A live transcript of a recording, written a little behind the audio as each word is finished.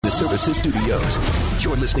Services Studios.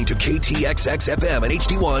 You're listening to KTXX FM and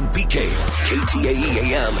HD1 BK, KTAE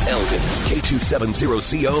AM Eldon,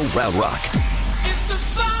 K270CO Round Rock. It's the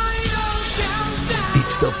final countdown.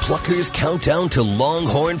 It's the Pluckers Countdown to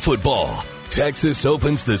Longhorn Football. Texas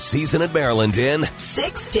opens the season at Maryland in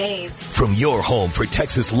 6 days. From your home for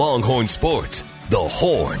Texas Longhorn sports, The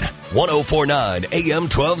Horn, 1049 AM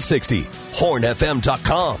 1260,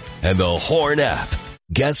 hornfm.com, and the Horn app.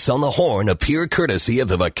 Guests on the Horn appear courtesy of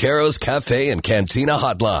the Vaqueros Cafe and Cantina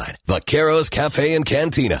hotline. Vaqueros Cafe and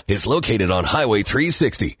Cantina is located on Highway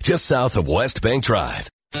 360, just south of West Bank Drive.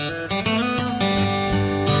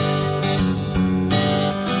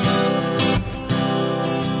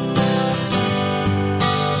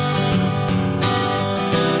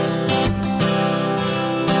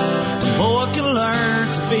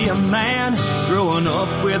 A man growing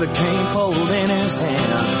up with a cane pole in his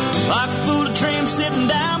hand, like a Buddha dream sitting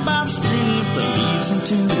down by the stream that leads him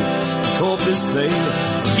to the Corpus Bay.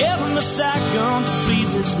 Give him a shotgun to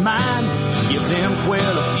please his mind, give them quail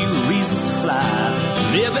a few reasons to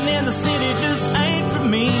fly. Living in the city just ain't for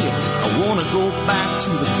me. I wanna go back to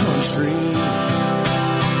the country.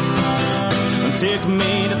 Take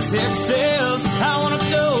me to Texas, I wanna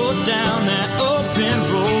go down that open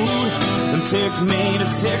road. Take me to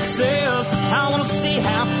Texas, I want to see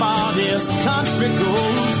how far this country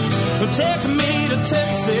goes. Take me to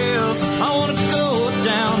Texas, I want to go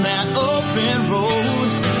down that open road.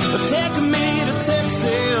 Take me to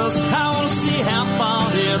Texas, I want to see how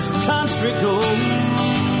far this country goes.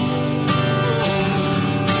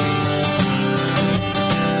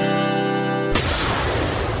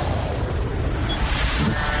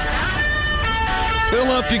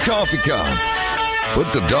 Fill up your coffee cup.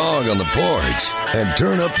 Put the dog on the porch and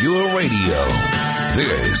turn up your radio.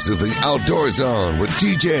 This is the Outdoor Zone with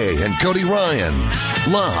TJ and Cody Ryan,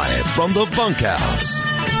 live from the bunkhouse.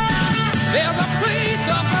 There's a place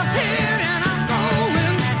up ahead and I'm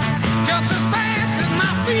going just as fast as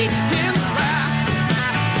my feet can fly.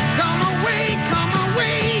 Come away,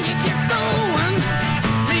 you get going.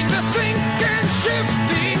 Leave the sinking ship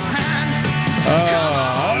behind.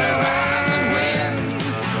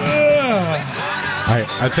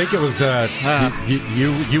 I think it was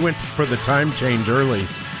you went for the time change early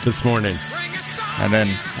this morning. And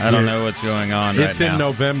then I don't know what's going on right now. It's in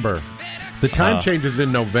November. The time change is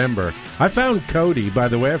in November. I found Cody, by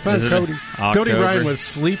the way. Cody. Cody Ryan was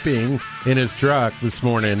sleeping in his truck this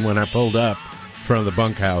morning when I pulled up from the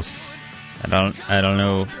bunkhouse. I don't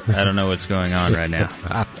know what's going on right now.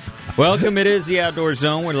 Welcome. It is the Outdoor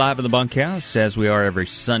Zone. We're live in the bunkhouse, as we are every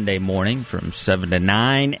Sunday morning from 7 to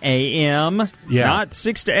 9 a.m. Yeah. Not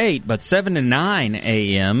 6 to 8, but 7 to 9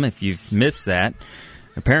 a.m. if you've missed that.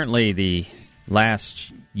 Apparently, the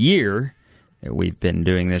last year that we've been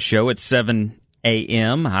doing this show, it's 7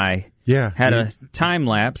 a.m. I had a time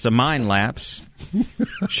lapse, a mind lapse.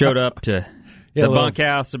 Showed up to the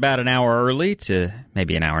bunkhouse about an hour early to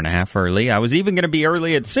maybe an hour and a half early. I was even going to be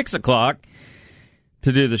early at 6 o'clock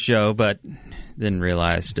to do the show, but then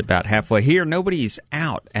realized about halfway here, nobody's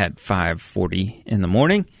out at 5:40 in the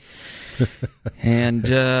morning. And,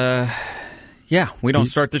 we don't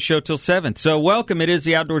start the show till 7. So welcome. It is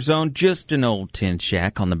the Outdoor Zone, just an old tin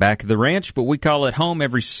shack on the back of the ranch, but we call it home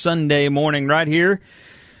every Sunday morning right here.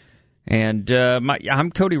 And I'm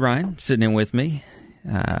Cody Ryan, sitting in with me.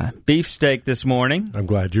 Beefsteak this morning. I'm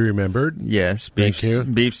glad you remembered. Yes, Thank you.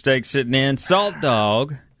 Beefsteak sitting in. Salt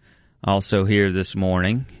Dog also here this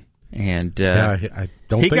morning. And I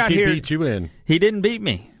don't think he beat you in. He didn't beat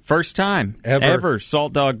me. First time ever.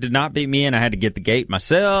 Salt Dog did not beat me in. I had to get the gate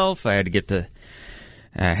myself. I had to get the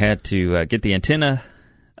antenna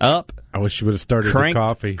up. I wish you would have started the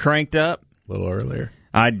coffee. Cranked up. A little earlier.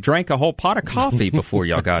 I drank a whole pot of coffee before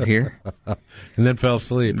y'all got here. And then fell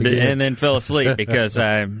asleep again. And then fell asleep because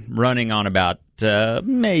I'm running on about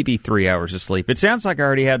maybe 3 hours of sleep. It sounds like I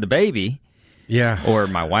already had the baby. Yeah. Or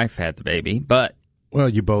my wife had the baby, but... Well,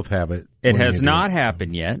 you both have it. It has not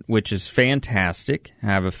happened yet, which is fantastic. I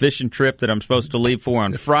have a fishing trip that I'm supposed to leave for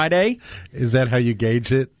on Friday. Is that how you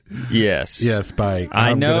gauge it? Yes. Yes, by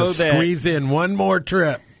I know that squeeze in one more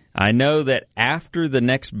trip. I know that after the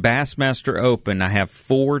next Bassmaster Open, I have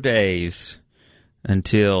 4 days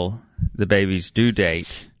until the baby's due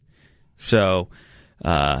date. So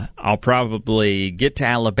I'll probably get to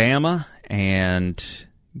Alabama and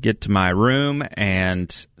get to my room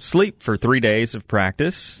and sleep for 3 days of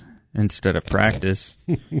practice instead of practice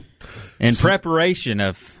in preparation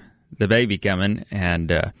of the baby coming.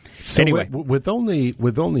 And so anyway, with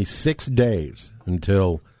only 6 days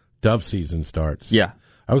until dove season starts. Yeah.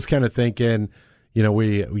 I was kind of thinking,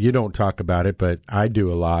 you don't talk about it, but I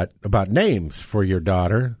do a lot about names for your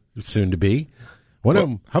daughter. soon to be. One of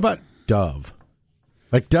them, how about dove?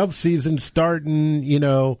 Like dove season starting,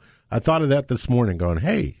 I thought of that this morning going,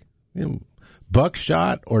 hey,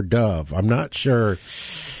 buckshot or dove? I'm not sure.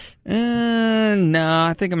 No,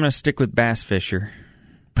 I think I'm going to stick with bass fisher.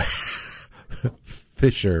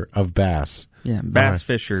 Fisher of bass. Yeah, bass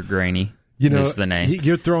fisher Greaney is the name.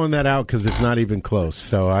 You're throwing that out because it's not even close.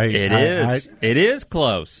 So It is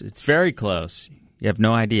close. It's very close. You have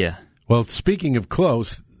no idea. Well, speaking of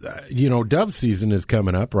close, dove season is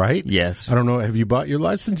coming up, right? Yes. I don't know. Have you bought your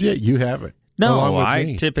license yet? You haven't. No,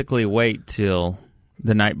 I typically wait till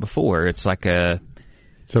the night before. It's like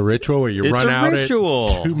It's a ritual where you run out at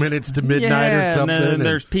 2 minutes to midnight or something. And then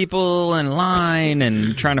there's people in line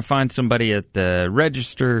and trying to find somebody at the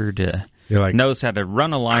register to knows how to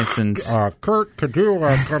run a license. Kurt, could you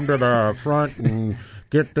come to the front and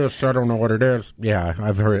get this? I don't know what it is. Yeah,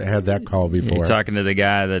 I've had that call before. You're talking to the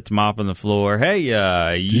guy that's mopping the floor. Hey,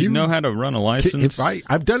 you know how to run a license?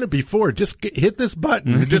 I've done it before. Just hit this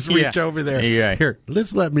button and just reach over there. Yeah. Here,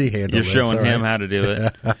 let me handle You're this. showing him how to do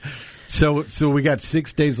it. So we got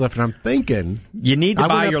 6 days left, and I'm thinking... You need to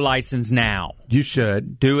buy your license now. You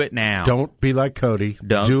should. Do it now. Don't be like Cody.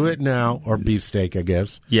 Don't. Do it now, or beefsteak, I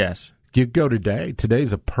guess. Yes. You go today.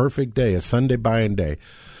 Today's a perfect day, a Sunday buying day.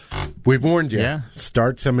 We've warned you. Yeah.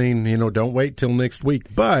 Starts, don't wait till next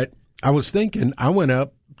week. But I was thinking, I went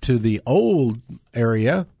up to the old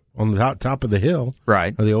area on the top of the hill.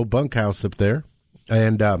 Right. The old bunkhouse up there.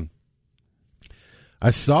 And I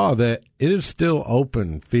saw that it is still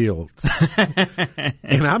open fields.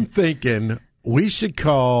 And I'm thinking we should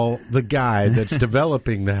call the guy that's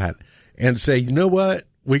developing that and say, you know what?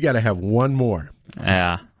 We got to have one more.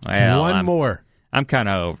 Yeah. Well, one more. I'm kind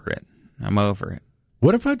of over it. I'm over it.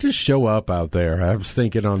 What if I just show up out there? I was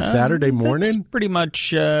thinking on Saturday morning. That's pretty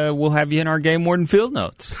much, we'll have you in our game warden field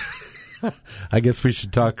notes. I guess we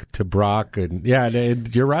should talk to Brock. And yeah,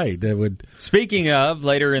 you're right. It would. Speaking of,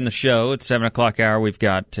 later in the show at 7 o'clock hour, we've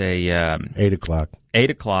got a 8 o'clock. 8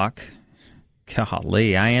 o'clock.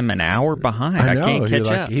 Golly, I am an hour behind. I can't catch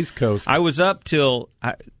you're up. Like East Coast. I was up till.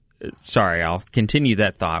 Sorry, I'll continue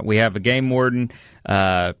that thought. We have a game warden,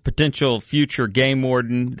 potential future game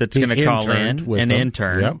warden that's going to call in, an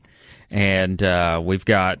intern. Yep. And we've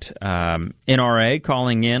got NRA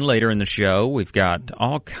calling in later in the show. We've got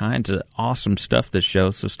all kinds of awesome stuff this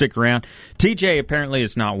show, so stick around. TJ apparently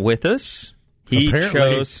is not with us. He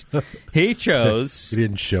chose he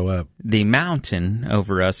didn't show up. The mountain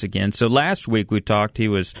over us again. So last week we talked he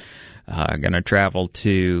was going to travel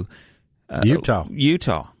to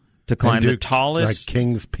Utah to climb the tallest, like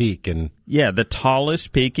Kings Peak, the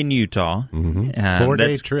tallest peak in Utah. Mm-hmm.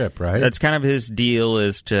 4-day trip, right? That's kind of his deal,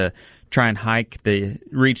 is to try and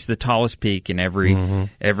reach the tallest peak in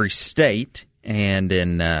every state. And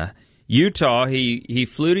in Utah, he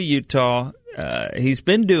flew to Utah. He's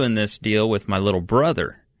been doing this deal with my little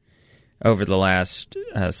brother over the last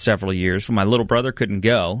several years. When my little brother couldn't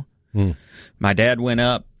go, my dad went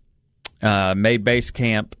up, made base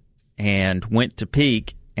camp, and went to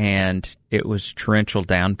peak. And it was torrential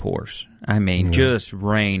downpours. I mean, just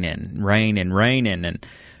raining. And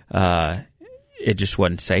it just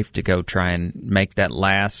wasn't safe to go try and make that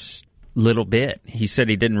last little bit. He said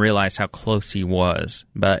he didn't realize how close he was.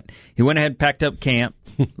 But he went ahead, packed up camp,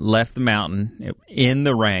 left the mountain in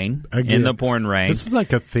the rain, in the pouring rain. This is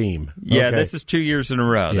like a theme. Yeah, okay. This is 2 years in a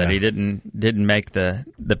row that he didn't make the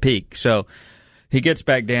peak. So he gets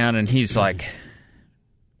back down, and he's like,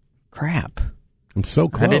 crap. I'm so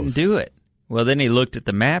close. I didn't do it. Well, then he looked at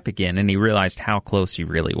the map again, and he realized how close he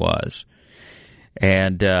really was.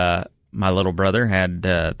 And my little brother had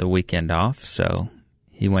the weekend off, so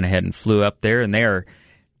he went ahead and flew up there, and they're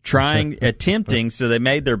attempting, so they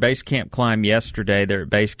made their base camp climb yesterday. They're at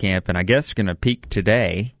base camp, and I guess going to peak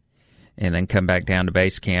today, and then come back down to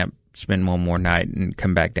base camp, spend one more night, and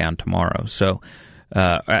come back down tomorrow. So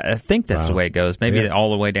I think that's the way it goes. Maybe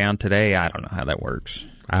all the way down today. I don't know how that works.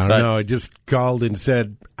 I don't know. I just called and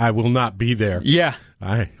said I will not be there. Yeah,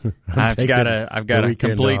 I've got to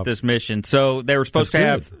complete this mission. So they were supposed to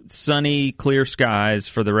have sunny, clear skies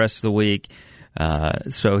for the rest of the week.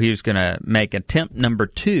 So he was going to make attempt number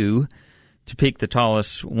 2 to peak the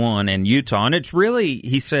tallest one in Utah, and it's really,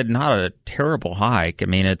 he said, not a terrible hike. I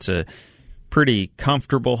mean, it's a pretty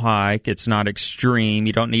comfortable hike. It's not extreme.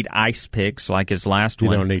 You don't need ice picks like his last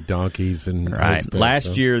one. You don't need donkeys and ice picks.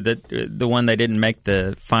 Last year, the one they didn't make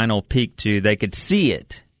the final peak to, they could see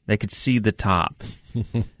it. They could see the top.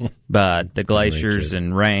 But the glaciers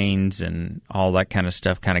and rains and all that kind of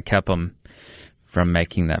stuff kind of kept them from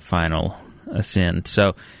making that final ascent.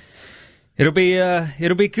 So it'll be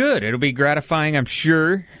good. It'll be gratifying, I'm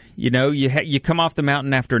sure. you come off the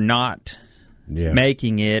mountain after not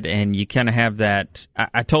making it, and you kind of have that.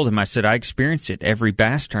 I told him, I said, I experience it every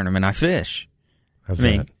bass tournament I fish. How's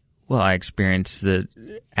that? Well, I experience the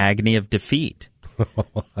agony of defeat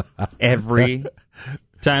every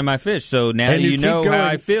time I fish. So now you know how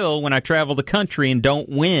I feel when I travel the country and don't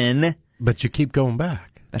win. But you keep going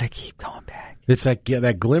back. But I keep going back. It's like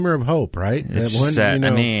that glimmer of hope, right? It's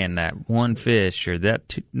that one fish or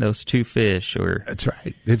those two fish. Or that's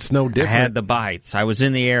right. It's no different. I had the bites. I was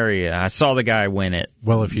in the area. I saw the guy win it.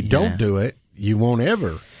 Well, if you don't do it, you won't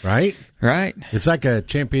ever, right? Right. It's like a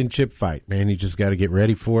championship fight, man. You just got to get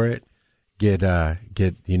ready for it. Get you're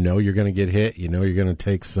going to get hit. You're going to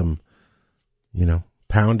take some,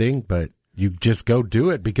 pounding, but you just go do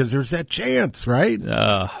it because there's that chance, right?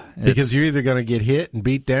 Because you're either going to get hit and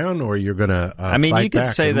beat down, or you're going to. You could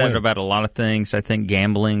say that about a lot of things. I think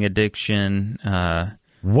gambling addiction.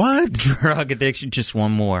 What? Drug addiction. Just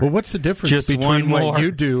one more. Well, what's the difference between what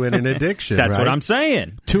you do and an addiction? That's right? what I'm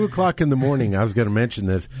saying. 2:00 in the morning. I was going to mention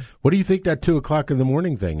this. What do you think that 2:00 in the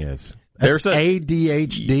morning thing is? That's There's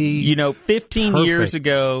ADHD. 15 years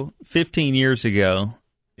ago,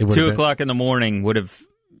 2:00 in the morning would have.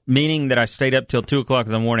 Meaning that I stayed up till 2:00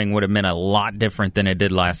 in the morning would have meant a lot different than it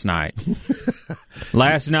did last night.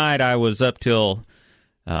 Last night I was up till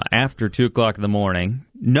after 2:00 in the morning,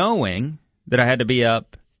 knowing that I had to be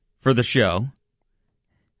up for the show.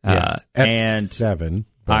 At and 7.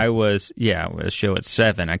 I was, a show at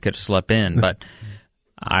 7. I could have slept in, but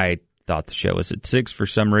I thought the show was at 6 for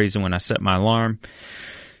some reason when I set my alarm.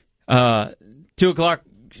 2:00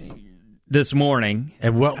 this morning,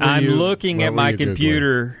 and I'm looking at my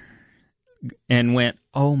computer and went,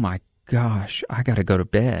 oh my gosh, I got to go to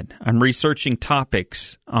bed. I'm researching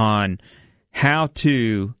topics on how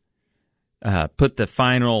to put the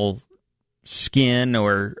final skin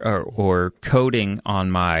or coating on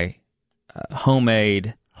my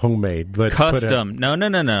homemade. Let's custom.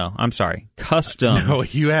 No. I'm sorry. Custom. No,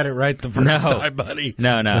 you had it right the first time, buddy.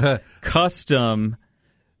 No. Custom.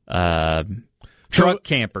 Truck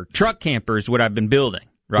camper. Truck camper is what I've been building,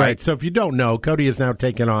 right? So if you don't know, Cody is now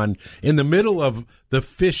taken on, in the middle of the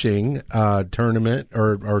fishing tournament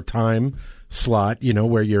or time slot,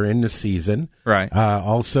 where you're in the season. Right.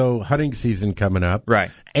 Also, hunting season coming up.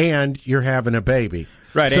 Right. And you're having a baby.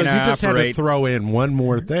 Right. So and you just had to throw in one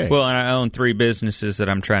more thing. Well, and I own 3 businesses that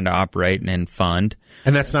I'm trying to operate and fund.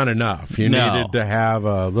 And that's not enough. You needed to have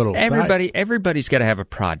a little Everybody's got to have a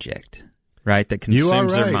project. Right, that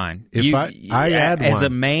consumes their mind. If I add as one.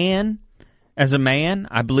 As a man,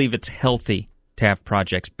 I believe it's healthy to have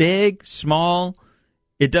projects. Big, small,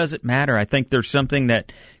 it doesn't matter. I think there's something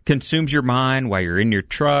that consumes your mind while you're in your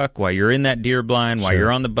truck, while you're in that deer blind, while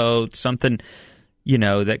you're on the boat, something,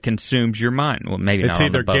 that consumes your mind. Well, maybe it's not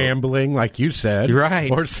on the boat. It's either gambling, like you said, right,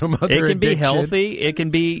 or some other It can addiction. be healthy. It can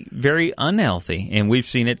be very unhealthy, and we've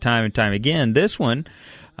seen it time and time again. This one,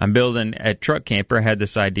 I'm building a truck camper. I had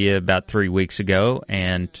this idea about 3 weeks ago,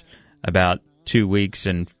 and about 2 weeks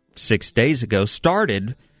and 6 days ago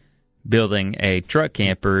started building a truck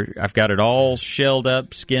camper. I've got it all shelled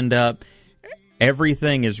up, skinned up.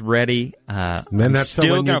 Everything is ready. I'm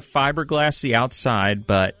still going to fiberglass the outside,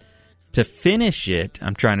 but to finish it,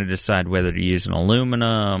 I'm trying to decide whether to use an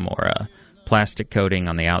aluminum or a plastic coating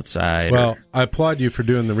on the outside. Well, I applaud you for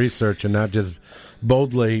doing the research and not just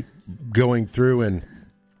boldly going through and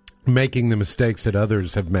making the mistakes that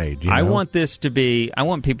others have made. I want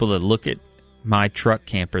people to look at my truck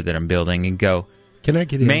camper that I'm building and go, "Can I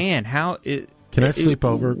get in? Man, can I sleep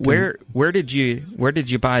over? Where did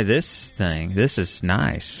you buy this thing? This is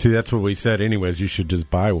nice." See, that's what we said. Anyways, you should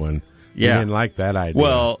just buy one. Yeah, we didn't like that idea.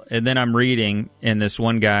 Well, and then I'm reading, and this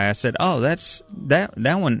one guy, I said, "Oh, that's that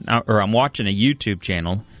one." Or I'm watching a YouTube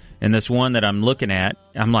channel. And this one that I'm looking at,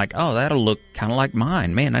 I'm like, oh, that'll look kind of like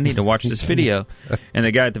mine. Man, I need to watch this video. And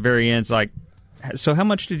the guy at the very end's like, so how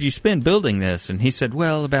much did you spend building this? And he said,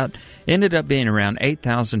 well, ended up being around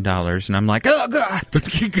 $8,000. And I'm like, oh, God.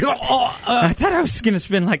 I thought I was going to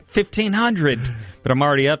spend like $1,500. But I'm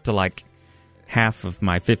already up to like half of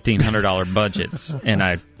my $1,500 budgets. And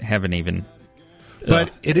I haven't even...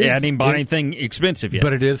 But it is... I didn't buy anything expensive yet.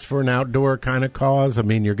 But it is for an outdoor kind of cause. I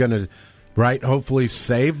mean, you're going to... Right, hopefully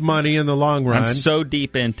save money in the long run. I'm so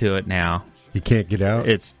deep into it now. You can't get out?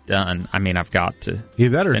 It's done. I mean, I've got to.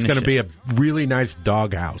 Either that or it's going to be a really nice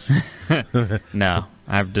doghouse. No,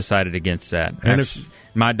 I've decided against that. And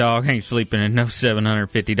my dog ain't sleeping in no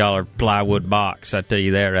 $750 plywood box, I tell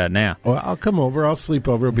you that right now. Well, I'll come over. I'll sleep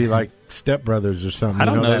over. It'll be like Step Brothers or something. I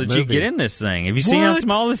don't know that you get in this thing. Have you seen how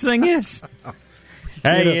small this thing is?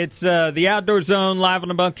 Hey, it's the Outdoor Zone live on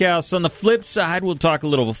the bunkhouse. On the flip side, we'll talk a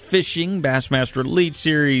little fishing, Bassmaster Elite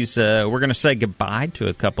Series. We're going to say goodbye to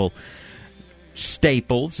a couple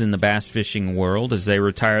staples in the bass fishing world as they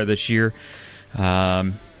retire this year.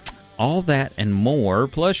 All that and more,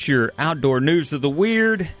 plus your outdoor news of the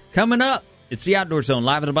weird coming up. It's the Outdoor Zone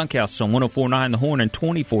live in the bunkhouse on 104.9 The Horn and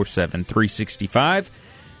 24/7, 365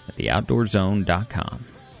 at theoutdoorzone.com.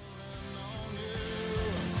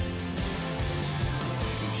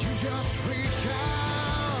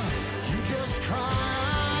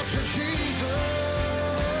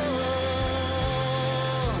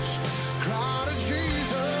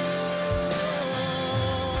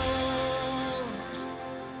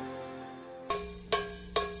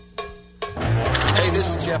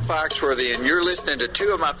 This is Jeff Foxworthy, and you're listening to two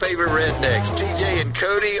of my favorite rednecks, TJ and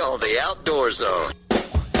Cody, on the Outdoor Zone.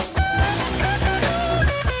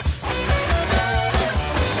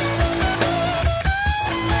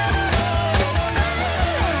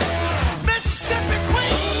 Mississippi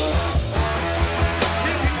Queen,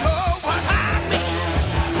 if you know what I mean.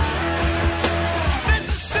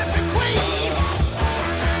 Mississippi Queen,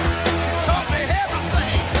 she taught me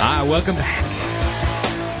everything. Hi, welcome back.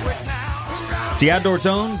 The Outdoor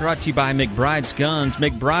Zone brought to you by McBride's Guns.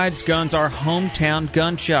 McBride's Guns, our hometown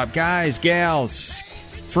gun shop. Guys, gals,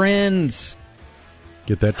 friends,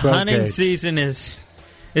 Get that 12 hunting gauge. season is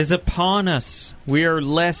upon us. We are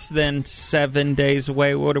less than 7 days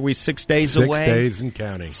away. What are we, 6 days away? 6 days and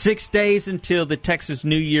counting. 6 days until the Texas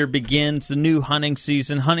New Year begins, the new hunting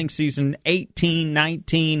season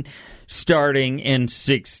 18-19, starting in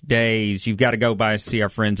 6 days. You've got to go by and see our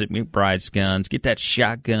friends at McBride's Guns. Get that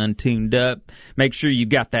shotgun tuned up. Make sure you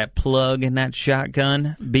got that plug in that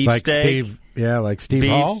shotgun. Beefsteak. Like Steve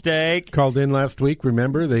Hall Beefsteak. called in last week.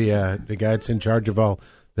 Remember the guy that's in charge of all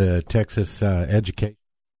the Texas education.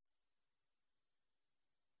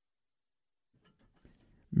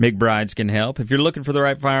 McBride's can help. If you're looking for the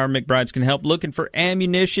right firearm, McBride's can help. Looking for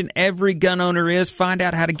ammunition, every gun owner is. Find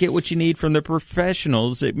out how to get what you need from the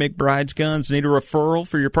professionals at McBride's Guns. Need a referral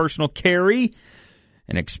for your personal carry?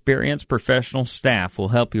 An experienced professional staff will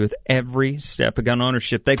help you with every step of gun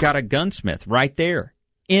ownership. They've got a gunsmith right there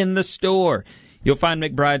in the store. You'll find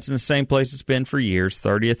McBride's in the same place it's been for years,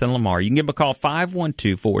 30th and Lamar. You can give them a call,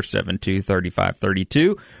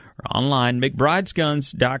 512-472-3532, or online,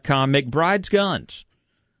 McBridesGuns.com. McBride's Guns,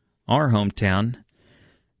 our hometown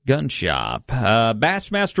gun shop.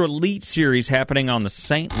 Bassmaster Elite Series happening on the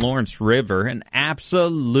St. Lawrence River, an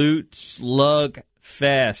absolute slug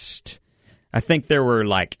fest. I think there were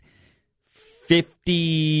like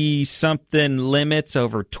 50-something limits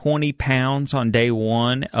over 20 pounds on day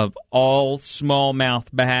one of all smallmouth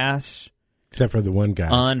bass. Except for the one guy.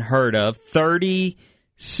 Unheard of.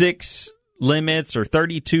 36 limits or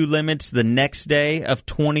 32 limits the next day of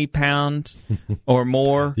 20 pounds or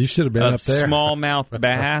more. You should have been of up there. Smallmouth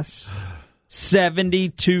bass.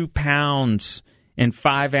 72 pounds and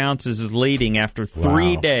 5 ounces is leading after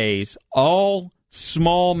 3 Wow. days. All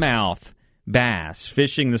smallmouth bass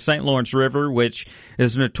fishing the St. Lawrence River, which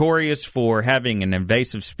is notorious for having an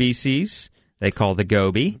invasive species they call the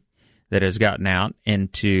goby that has gotten out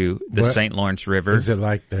into the What? St. Lawrence River. Is it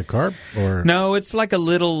like the carp? Or No, it's like a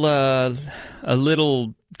little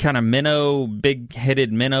kind of minnow,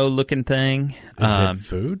 big-headed minnow-looking thing. Is it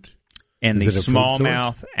food? And is the it a food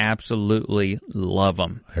smallmouth absolutely love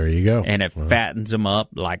them. There you go. And it fattens them up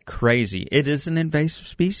like crazy. It is an invasive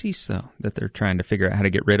species, though, that they're trying to figure out how to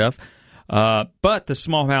get rid of. But the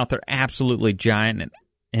smallmouth are absolutely giant,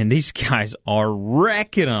 and these guys are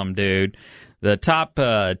wrecking them, dude. The top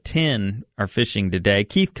 10 are fishing today.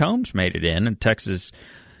 Keith Combs made it in, a Texas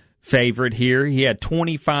favorite here. He had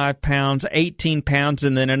 25 pounds, 18 pounds,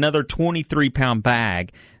 and then another 23-pound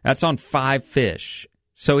bag. That's on 5 fish.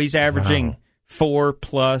 So he's averaging 4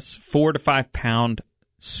 to 5 pound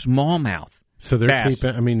smallmouth. So they're bass.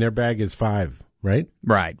 keeping, their bag is 5, right?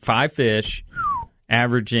 Right. 5 fish,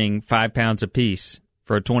 averaging 5 pounds apiece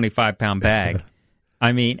for a 25-pound bag.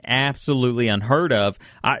 Absolutely unheard of.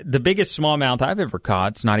 The biggest smallmouth I've ever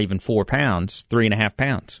caught is not even 4 pounds, 3.5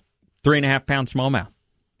 pounds. 3.5 pound smallmouth.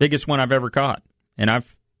 Biggest one I've ever caught. And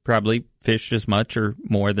I've probably fished as much or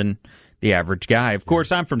more than the average guy. Of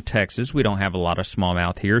course, I'm from Texas. We don't have a lot of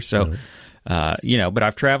smallmouth here. So, but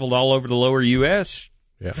I've traveled all over the lower U.S.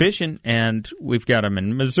 fishing, and we've got them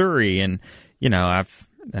in Missouri. And,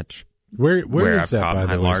 that's Where I've is that, caught by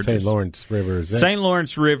my the way? largest. St. Lawrence River. Is that? St.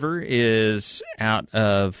 Lawrence River is out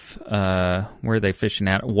of, where are they fishing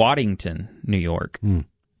at? Waddington, New York.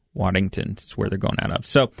 Waddington is where they're going out of.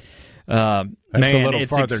 So, That's man, a little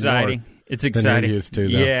it's farther exciting. north It's than exciting. you're used to,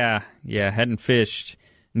 though. Yeah. Hadn't fished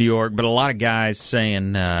New York, but a lot of guys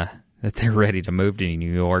saying that they're ready to move to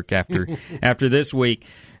New York after this week.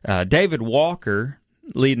 David Walker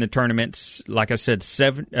leading the tournament, like I said,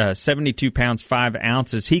 72 pounds, 5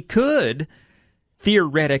 ounces. He could,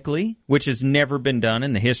 theoretically, which has never been done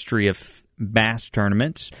in the history of bass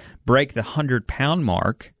tournaments, break the 100-pound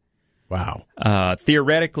mark. Wow.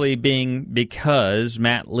 Theoretically being because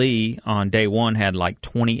Matt Lee on day one had like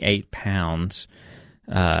 28 pounds.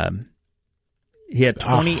 He had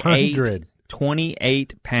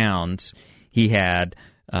 28 pounds he had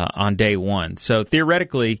on day one. So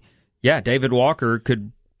theoretically, yeah, David Walker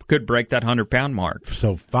could break that 100-pound mark.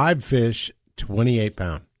 So 5 fish, 28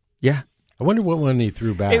 pound. Yeah. I wonder what one he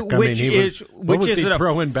threw back. Which is a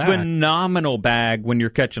throwing back? Phenomenal bag when you're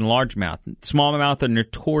catching largemouth. Smallmouth are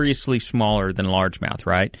notoriously smaller than largemouth,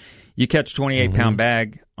 right? You catch 28-pound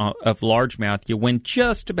bag of largemouth, you win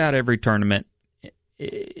just about every tournament.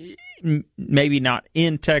 Maybe not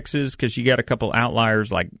in Texas because you got a couple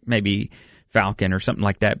outliers like maybe Falcon or something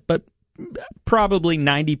like that, but probably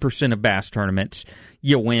 90% of bass tournaments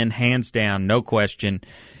you win hands down, no question.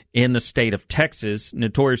 In the state of Texas,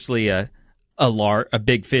 notoriously a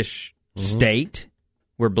big fish state.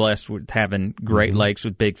 We're blessed with having great lakes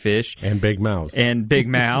with big fish. And big mouths. And big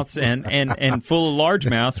mouths and full of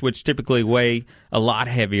largemouths, which typically weigh a lot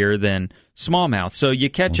heavier than smallmouth. So you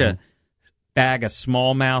catch a bag of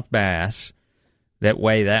smallmouth bass that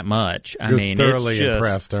weigh that much. You're thoroughly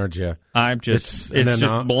impressed, aren't you? It's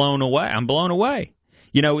just blown away. I'm blown away.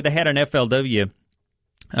 You know, they had an FLW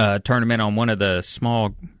tournament on one of the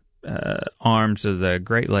small arms of the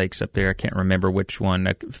Great Lakes up there. I can't remember which one.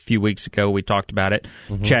 A few weeks ago we talked about it.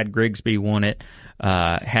 Chad Grigsby won it,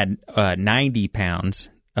 had 90 pounds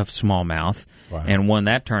of smallmouth and won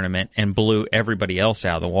that tournament and blew everybody else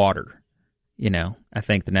out of the water. You know, I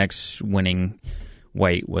think the next winning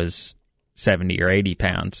weight was 70 or 80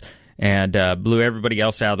 pounds and blew everybody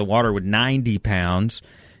else out of the water with 90 pounds.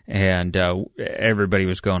 And everybody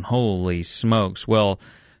was going, holy smokes. Well,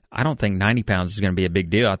 I don't think 90 pounds is going to be a big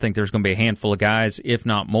deal. I think there's going to be a handful of guys, if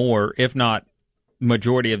not more, if not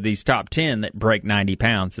majority of these top 10 that break 90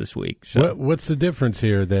 pounds this week. So what's the difference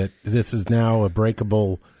here that this is now a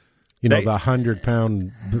breakable, the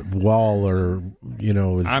 100-pound wall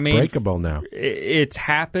is breakable now? It's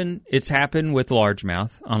happened with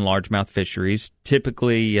largemouth on largemouth fisheries.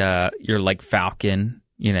 Typically, your Lake Falcon,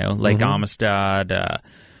 Lake Amistad,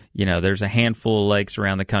 there's a handful of lakes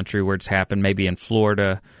around the country where it's happened, maybe in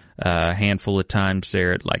Florida, a handful of times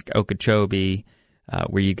there at like Okeechobee,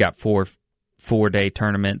 where you got four-day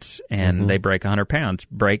tournaments and they break 100 pounds.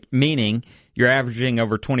 Meaning you're averaging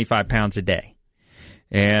over 25 pounds a day.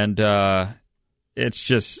 And it's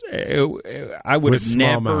just, I would have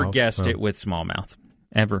never guessed it with smallmouth,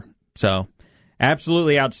 ever. So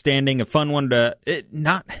absolutely outstanding, a fun one it's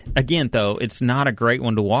not a great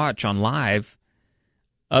one to watch on live.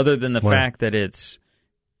 Other than the fact that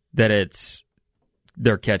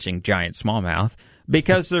they're catching giant smallmouth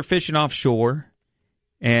because they're fishing offshore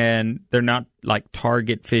and they're not like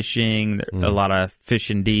target fishing. A lot of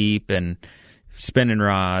fishing deep and spinning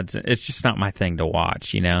rods. It's just not my thing to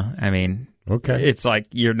watch, I mean, it's like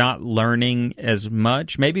you're not learning as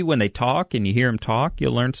much. Maybe when they talk and you hear them talk,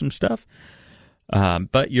 you'll learn some stuff.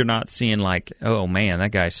 But you're not seeing like, oh man,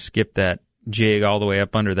 that guy skipped that jig all the way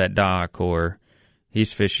up under that dock, or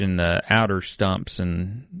he's fishing the outer stumps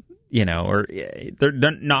and, or they're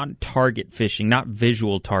not target fishing, not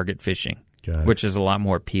visual target fishing, which is a lot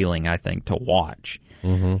more appealing, I think, to watch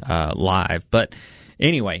live. But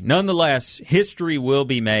anyway, nonetheless, history will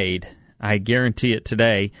be made. I guarantee it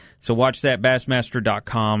today. So watch that,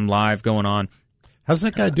 Bassmaster.com live going on. How's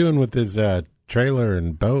that guy doing with his trailer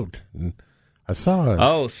and boat? I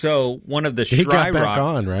saw it. So one of the Shryrock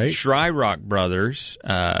brothers,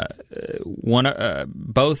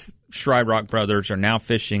 both Shryrock brothers are now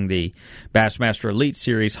fishing the Bassmaster Elite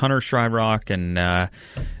Series. Hunter Shryrock and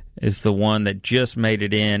is the one that just made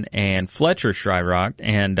it in, and Fletcher Shryrock.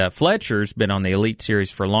 And Fletcher's been on the Elite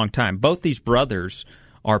Series for a long time. Both these brothers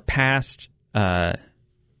are past dirt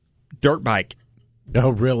bike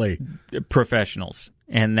professionals.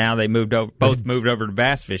 And now they moved over to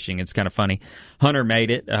bass fishing. It's kind of funny. Hunter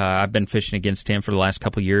made it. I've been fishing against him for the last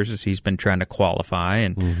couple of years as he's been trying to qualify,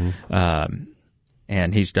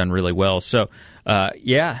 and he's done really well. So,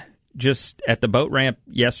 just at the boat ramp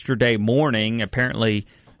yesterday morning, apparently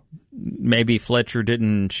maybe Fletcher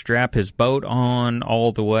didn't strap his boat on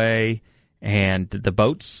all the way, and the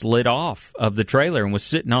boat slid off of the trailer and was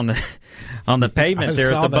sitting on the pavement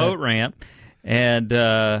there at the boat ramp,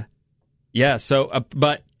 and.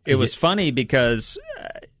 But it was funny because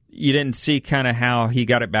you didn't see kind of how he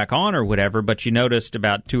got it back on or whatever, but you noticed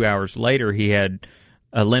about 2 hours later he had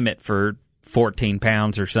a limit for 14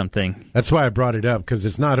 pounds or something. That's why I brought it up, because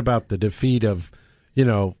it's not about the defeat of,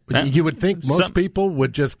 you would think most people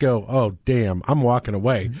would just go, oh, damn, I'm walking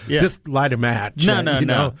away. Yeah. Just light a match.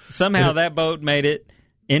 No. Somehow that boat made it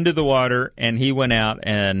into the water, and he went out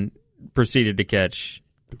and proceeded to catch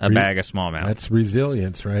a bag of smallmouth. That's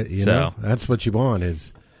resilience, right? You know, that's what you want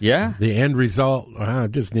is the end result. I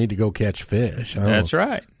just need to go catch fish. That's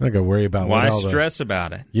right. I'm not going to worry about why stress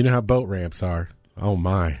about it. You know how boat ramps are. Oh,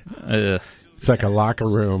 my. Ugh. It's like a locker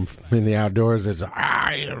room in the outdoors. It's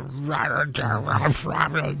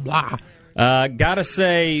gotta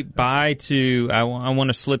say bye to, I want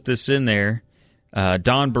to slip this in there,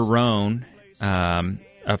 Don Barone,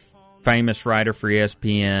 a famous writer for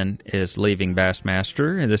ESPN, is leaving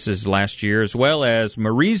Bassmaster, and this is last year, as well as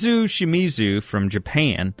Marizu Shimizu from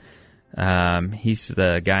Japan. He's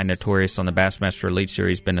the guy notorious on the Bassmaster Elite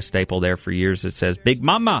Series, been a staple there for years. It says, Big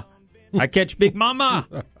Mama, I catch Big Mama.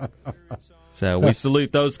 So we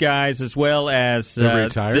salute those guys, as well as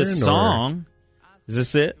this song. Is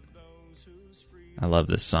this it? I love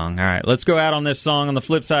this song. All right, let's go out on this song. On the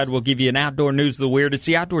flip side, we'll give you an outdoor news of the weird. It's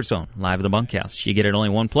the Outdoor Zone, live at the bunkhouse. You get it only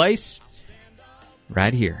one place,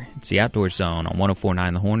 right here. It's the Outdoor Zone on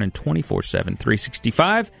 104.9 The Horn and 24/7,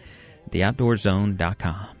 365 at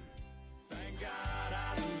theoutdoorzone.com.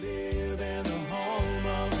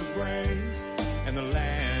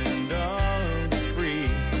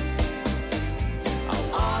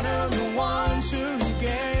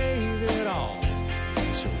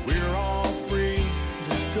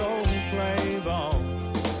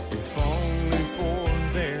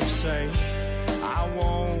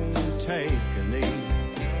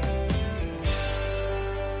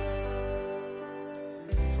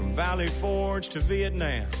 Valley Forge to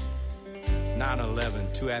Vietnam,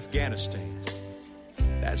 9/11 to Afghanistan.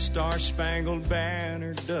 That star-spangled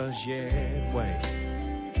banner does yet wave.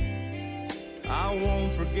 I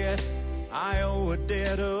won't forget, I owe a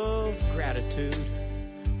debt of gratitude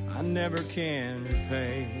I never can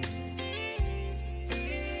repay.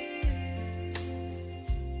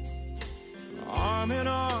 Arm in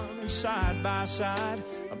arm and side by side,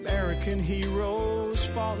 American heroes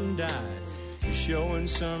fought and died. Showing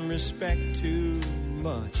some respect, too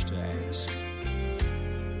much to ask.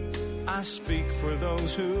 I speak for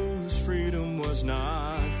those whose freedom was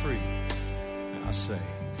not free. I say,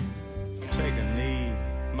 take a knee,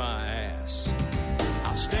 my ass.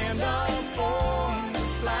 I'll stand up for the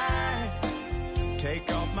flag, take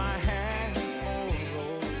off my hat.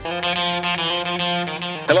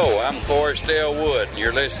 Hello, I'm Forrest L. Wood, and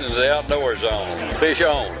you're listening to the Outdoor Zone. Fish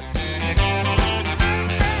on.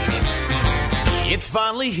 It's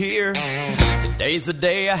finally here. Today's the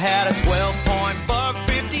day I had a 12-point buck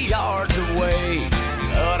 50 yards away.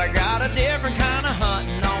 But I got a different kind of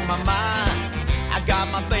hunting on my mind. I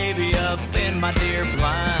got my baby up in my deer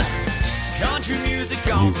blind. Country music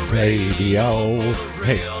on the radio.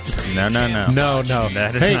 Hey. No.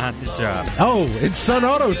 That is not the job. Oh, it's Sun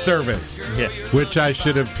Auto Service. Yeah. Which I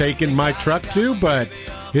should have taken my truck to, but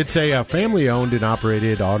it's a family-owned and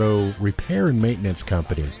operated auto repair and maintenance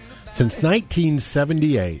company. Since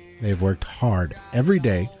 1978, they've worked hard every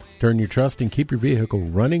day to earn your trust and keep your vehicle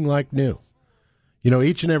running like new. You know,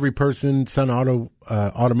 each and every person Sun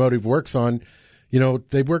Automotive works on,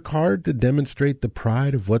 they work hard to demonstrate the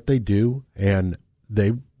pride of what they do, and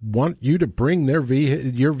they want you to bring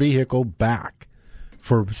your vehicle back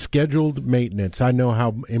for scheduled maintenance. I know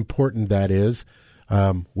how important that is.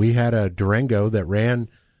 We had a Durango that ran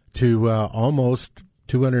to almost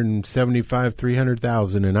 275,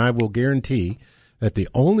 300,000, and I will guarantee that the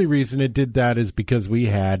only reason it did that is because we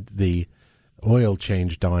had the oil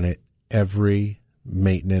changed on it every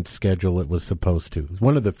maintenance schedule it was supposed to. It's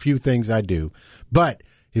one of the few things I do. But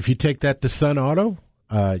if you take that to Sun Auto,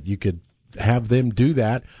 you could have them do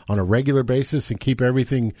that on a regular basis and keep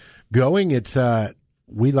everything going. It's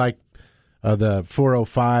we like the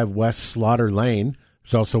 405 West Slaughter Lane.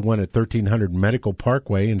 There's also one at 1300 Medical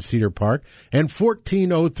Parkway in Cedar Park and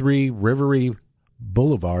 1403 Rivery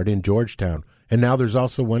Boulevard in Georgetown. And now there's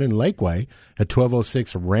also one in Lakeway at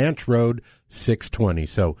 1206 Ranch Road 620.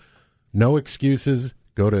 So no excuses.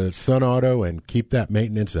 Go to Sun Auto and keep that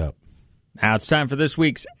maintenance up. Now it's time for this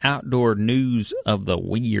week's Outdoor News of the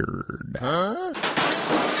Weird.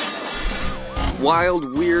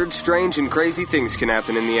 Wild, weird, strange, and crazy things can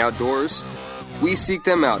happen in the outdoors. We seek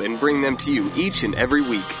them out and bring them to you each and every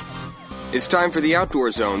week. It's time for the Outdoor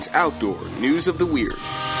Zone's Outdoor News of the Weird.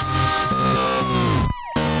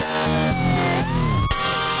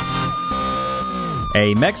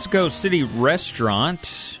 A Mexico City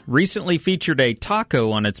restaurant recently featured a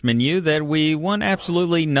taco on its menu that we want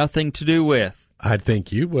absolutely nothing to do with. I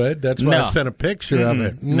think you would. That's why I sent a picture of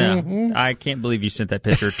it. No, I can't believe you sent that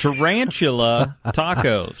picture. Tarantula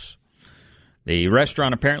tacos. The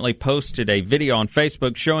restaurant apparently posted a video on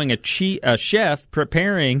Facebook showing a chef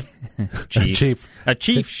preparing a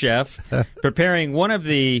chief chef preparing one of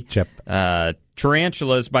the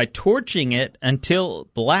tarantulas by torching it until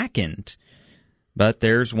blackened. But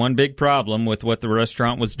there's one big problem with what the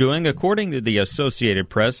restaurant was doing. According to the Associated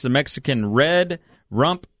Press, the Mexican red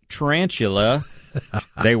rump tarantula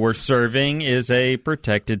they were serving is a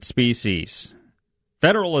protected species.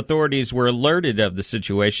 Federal authorities were alerted of the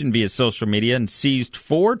situation via social media and seized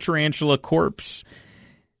 4 tarantula corpses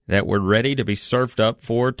that were ready to be served up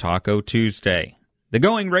for Taco Tuesday. The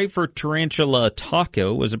going rate for tarantula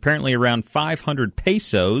taco was apparently around 500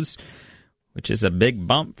 pesos, which is a big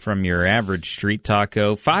bump from your average street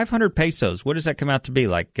taco. 500 pesos, what does that come out to be?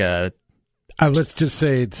 Like let's just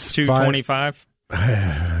say it's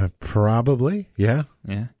 $2.25? Probably, yeah.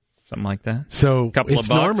 Yeah. Something like that. So Couple it's of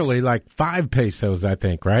bucks. normally like 5 pesos, I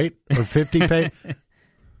think, right? Or 50 pesos.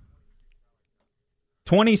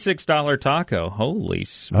 $26 taco. Holy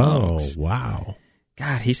smokes. Oh, wow.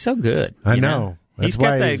 God, he's so good. I know. He's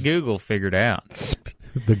got that Google figured out.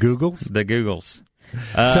 The Googles? The Googles.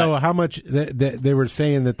 So how much, they were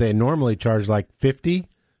saying that they normally charge like 50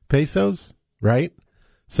 pesos, right?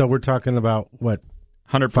 So we're talking about, what?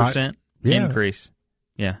 100% increase.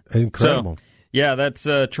 Yeah. Incredible. So, yeah, that's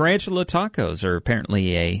tarantula tacos are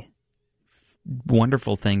apparently a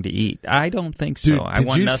wonderful thing to eat. I don't think so. Dude, I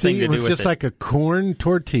want nothing to do with it. It was just like a corn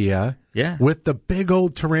tortilla with the big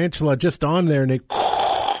old tarantula just on there, and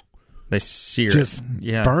they sear just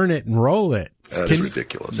burn it and roll it. That's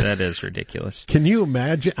ridiculous. That is ridiculous. Can you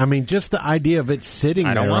imagine? I mean, just the idea of it sitting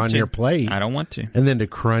there on your plate. I don't want to. And then to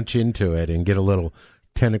crunch into it and get a little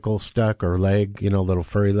tentacle stuck or leg, little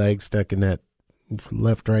furry leg stuck in that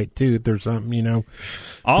left-right tooth or something,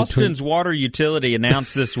 Austin's water utility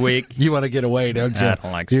announced this week. You want to get away, don't you? I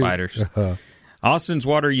don't like spiders. Austin's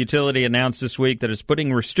water utility announced this week that it's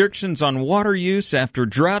putting restrictions on water use after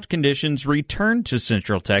drought conditions returned to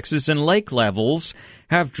Central Texas and lake levels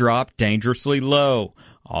have dropped dangerously low.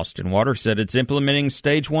 Austin Water said it's implementing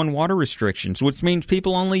Stage 1 water restrictions, which means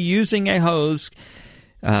people only using a hose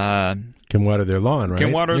can water their lawn, right?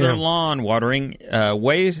 Can water their lawn. Wasting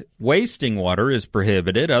water is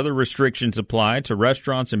prohibited. Other restrictions apply to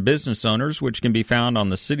restaurants and business owners, which can be found on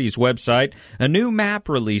the city's website. A new map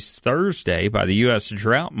released Thursday by the U.S.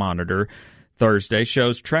 Drought Monitor Thursday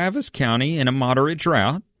shows Travis County in a moderate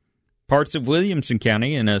drought, parts of Williamson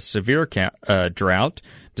County in a severe drought.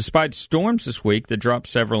 Despite storms this week that dropped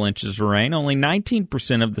several inches of rain, only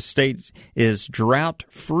 19% of the state is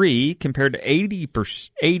drought-free compared to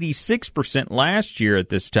 86% last year at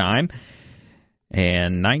this time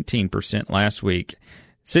and 19% last week.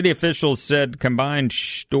 City officials said combined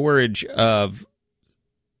storage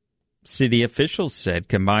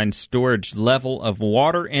level of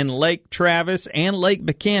water in Lake Travis and Lake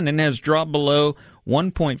Buchanan has dropped below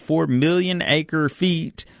 1.4 million acre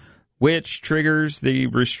feet, which triggers the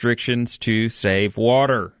restrictions to save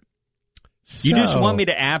water. You just want me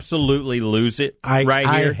to absolutely lose it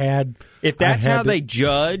here? If that's how they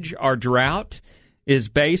judge our drought, is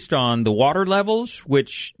based on the water levels,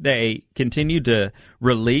 which they continue to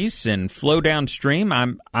release and flow downstream,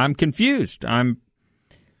 I'm confused. I'm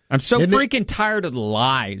so freaking tired of the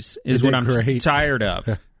lies is what I'm tired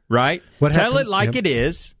of, right? Tell it like it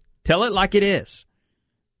is. Tell it like it is.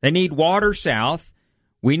 They need water south.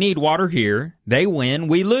 We need water here. They win.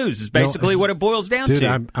 We lose is basically what it boils down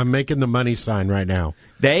to. I'm making the money sign right now.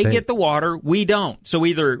 They get the water. We don't. So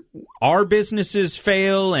either our businesses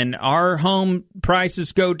fail and our home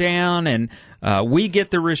prices go down and we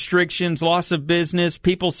get the restrictions, loss of business,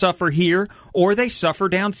 people suffer here, or they suffer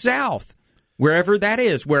down south, wherever that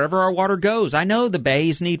is, wherever our water goes. I know the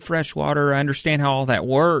bays need fresh water. I understand how all that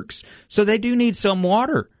works. So they do need some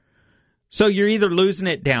water. So you're either losing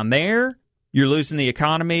it down there, you're losing the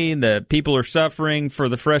economy, the people are suffering for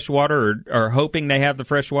the fresh water or hoping they have the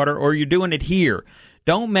fresh water, or you're doing it here.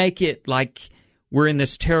 Don't make it like we're in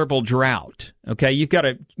this terrible drought, okay? You've got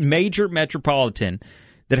a major metropolitan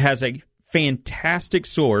that has a fantastic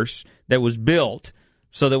source that was built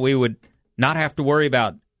so that we would not have to worry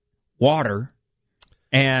about water,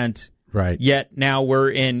 and yet now we're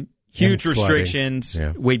in huge restrictions.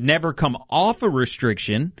 Yeah. We've never come off a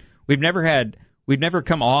restriction. We've never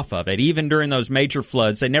come off of it. Even during those major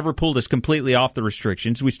floods, they never pulled us completely off the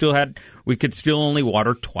restrictions. We could still only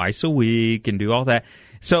water twice a week and do all that.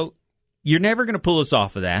 So you're never going to pull us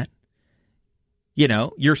off of that.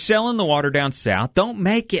 You're selling the water down south. Don't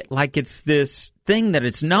make it like it's this thing that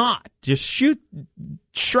it's not. Just shoot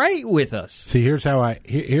straight with us. See, here's how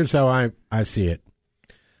I see it.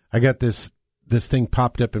 I got this thing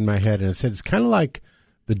popped up in my head, and it said it's kind of like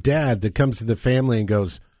the dad that comes to the family and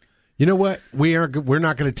goes, "You know what? We're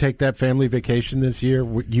not going to take that family vacation this year.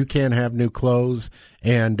 You can't have new clothes,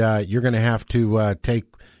 and you're going to have to take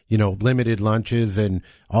limited lunches and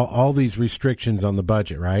all these restrictions on the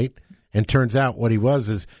budget, right?" And turns out what he was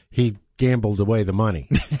is he gambled away the money.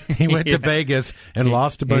 He went to Vegas and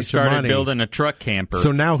lost a bunch of money. He started building a truck camper.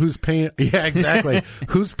 So now who's paying? Yeah, exactly.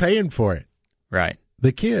 Who's paying for it? Right.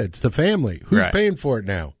 The kids, the family. Who's paying for it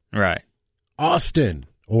now? Right. Austin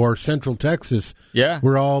or Central Texas. Yeah.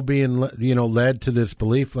 We're all being, led to this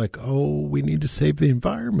belief like, oh, we need to save the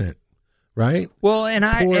environment. Right? Well, and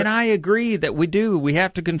I agree that we do. We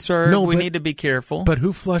have to conserve. We need to be careful. But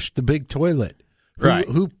who flushed the big toilet?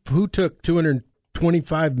 Who took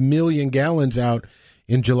 225 million gallons out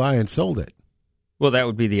in July and sold it? Well, that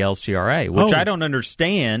would be the LCRA, which I don't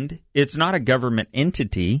understand. It's not a government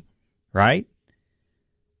entity, right?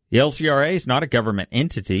 The LCRA is not a government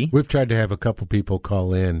entity. We've tried to have a couple people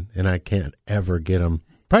call in, and I can't ever get them.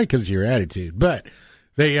 Probably because of your attitude, but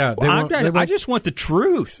I just want the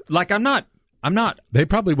truth. Like I'm not. They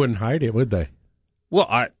probably wouldn't hide it, would they? Well,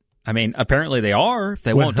 I mean, apparently they are. If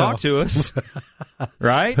they won't talk to us,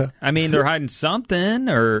 right? I mean, they're hiding something,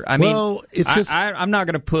 I'm not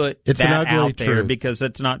going to put that out there because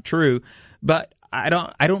it's not true. But I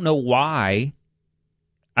don't know why.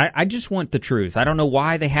 I just want the truth. I don't know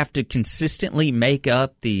why they have to consistently make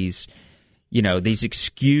up these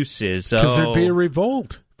excuses. Because there'd be a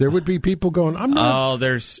revolt. There would be people going, "I'm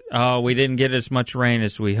not." We didn't get as much rain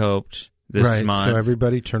as we hoped this month. So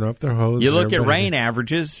everybody turn off their hose. You look at rain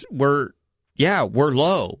averages, we're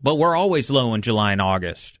low, but we're always low in July and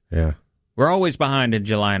August. Yeah. We're always behind in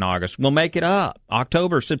July and August. We'll make it up.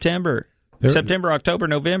 September, October,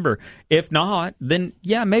 November. If not, then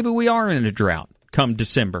maybe we are in a drought come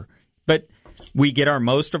December. But we get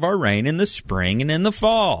most of our rain in the spring and in the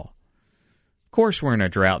fall. Of course we're in a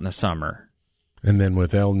drought in the summer. And then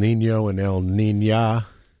with El Nino and El Niña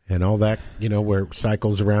and all that, where it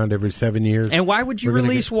cycles around every 7 years. And why would you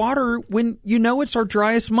release water when it's our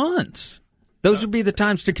driest months? Those would be the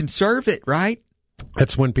times to conserve it, right?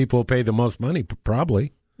 That's when people pay the most money,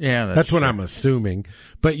 probably. Yeah, that's what I'm assuming.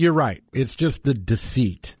 But you're right. It's just the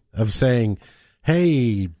deceit of saying,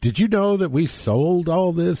 hey, did you know that we sold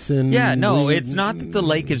all this? And it's not that the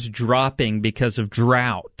lake is dropping because of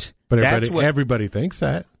drought. But everybody thinks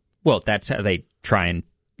that. Well, that's how they try and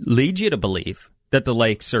lead you to believe that the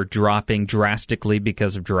lakes are dropping drastically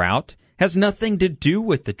because of drought. Has nothing to do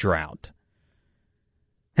with the drought.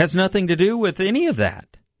 Has nothing to do with any of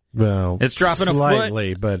that. Well, it's dropping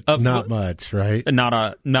slightly, a foot, but not much, right?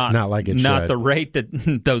 Not like it should. Not the rate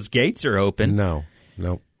that those gates are open. No.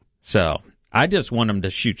 So I just want them to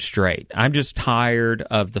shoot straight. I'm just tired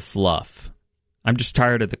of the fluff. I'm just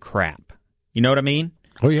tired of the crap. You know what I mean?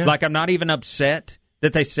 Oh yeah. Like I'm not even upset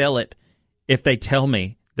that they sell it if they tell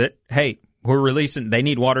me that, hey, we're releasing, they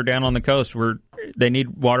need water down on the coast. They need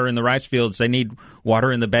water in the rice fields. They need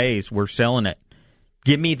water in the bays. We're selling it.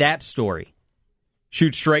 Give me that story.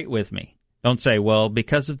 Shoot straight with me. Don't say, well,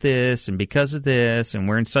 because of this, and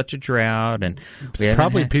we're in such a drought. And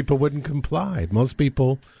people wouldn't comply. Most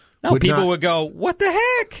people would go, what the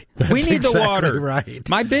heck? We need the water. Right.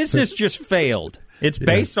 My business just failed. It's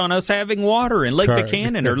based on us having water in Lake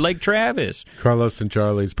Buchanan or Lake Travis. Carlos and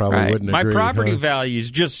Charlie's probably wouldn't agree. My property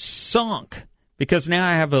values just sunk because now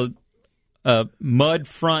I have a mud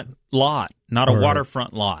front lot, not a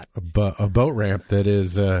waterfront lot. A boat ramp that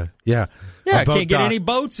is, I can't get any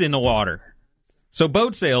boats in the water. So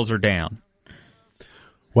boat sales are down.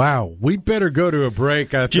 Wow, we better go to a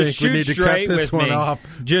break. I think we need to cut this one off.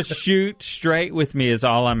 Just shoot straight with me is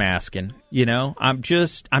all I'm asking. I'm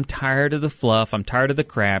tired of the fluff. I'm tired of the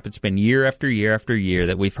crap. It's been year after year after year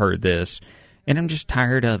that we've heard this, and I'm just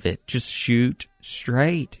tired of it. Just shoot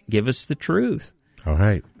straight. Give us the truth. All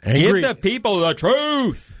right. Give the people the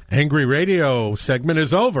truth. Angry Radio segment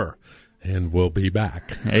is over, and we'll be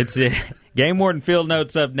back. It's it. Game Warden Field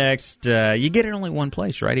Notes up next. You get it only one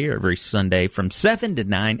place right here every Sunday from 7 to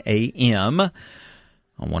 9 a.m. on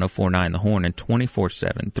 104.9 The Horn and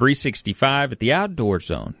 24/7, 365 at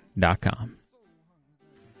theoutdoorzone.com.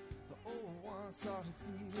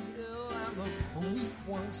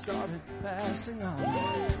 Started passing on.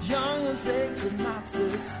 Young ones, they could not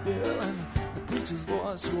sit still, and the preacher's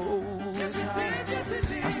voice rose high.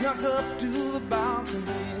 I snuck up to the balcony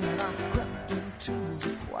and I crept into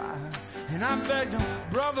the wire. And I begged him,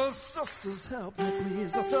 brothers, sisters, help me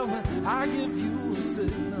please. I said, when I give you a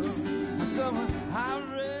signal, I said, when I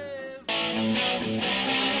raise.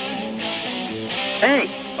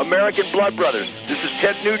 Hey, American Blood Brothers, this is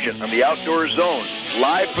Ted Nugent on the Outdoor Zone,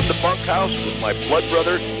 live from the bunkhouse with my blood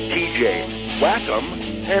brother, TJ. Whack 'em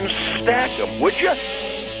and stack 'em, would you?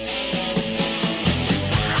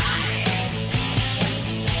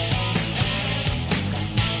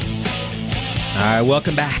 All right,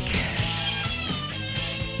 welcome back.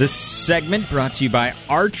 This segment brought to you by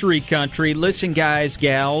Archery Country. Listen, guys,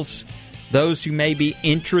 gals, those who may be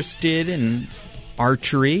interested in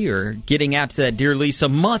archery or getting out to that deer lease a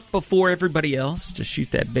month before everybody else to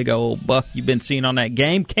shoot that big old buck you've been seeing on that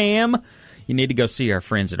game cam, you need to go see our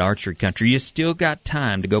friends at Archery Country. You still got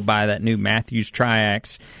time to go buy that new Matthews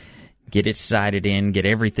Triax, get it sighted in, get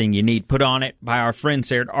everything you need put on it by our friends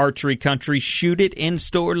there at Archery Country. Shoot it in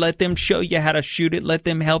store. Let them show you how to shoot it. Let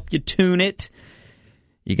them help you tune it.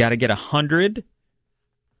 You got to get 100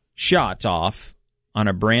 shots off on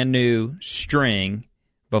a brand new string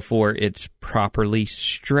before it's properly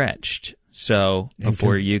stretched. So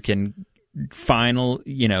before you can do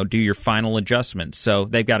your final adjustments. So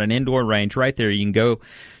they've got an indoor range right there. You can go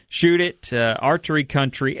shoot it. Archery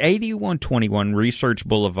Country, 8121 Research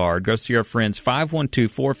Boulevard. Go see our friends,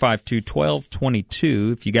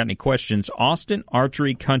 512-452-1222. If you got any questions,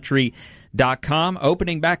 AustinArcheryCountry.com.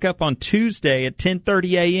 Opening back up on Tuesday at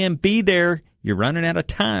 10:30 a.m. Be there. You're running out of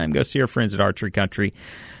time. Go see our friends at Archery Country.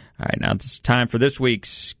 All right, now it's time for this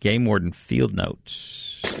week's Game Warden Field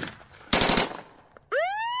Notes.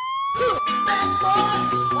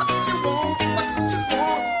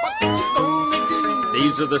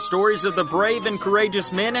 These are the stories of the brave and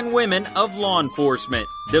courageous men and women of law enforcement,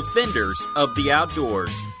 defenders of the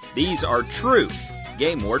outdoors. These are true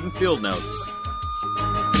Game Warden Field Notes.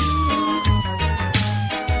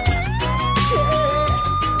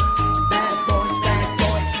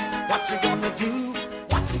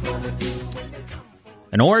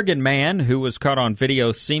 An Oregon man who was caught on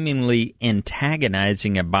video seemingly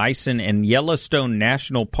antagonizing a bison in Yellowstone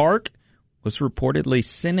National Park was reportedly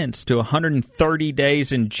sentenced to 130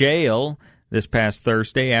 days in jail this past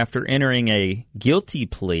Thursday after entering a guilty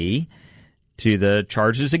plea to the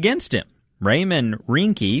charges against him. Raymond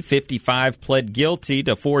Rinke, 55, pled guilty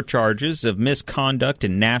to 4 charges of misconduct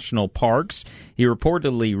in national parks. He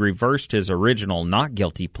reportedly reversed his original not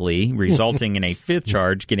guilty plea, resulting in a 5th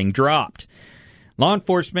charge getting dropped. Law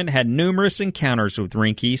enforcement had numerous encounters with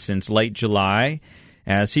Rinke since late July.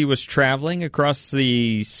 As he was traveling across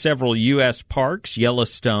the several U.S. parks,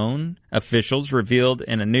 Yellowstone officials revealed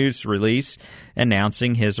in a news release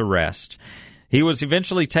announcing his arrest. He was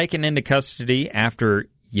eventually taken into custody after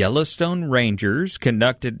Yellowstone Rangers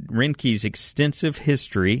connected Rinke's extensive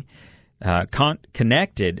history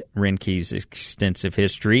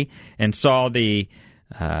and saw the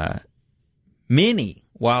many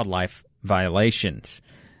wildlife violations.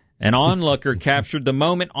 An onlooker captured the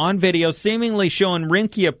moment on video, seemingly showing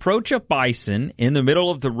Rinke approach a bison in the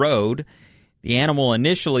middle of the road. The animal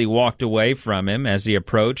initially walked away from him as he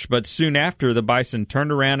approached, but soon after, the bison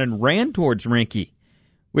turned around and ran towards Rinke,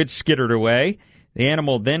 which skittered away. The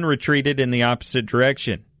animal then retreated in the opposite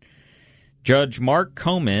direction. Judge Mark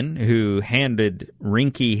Coman, who handed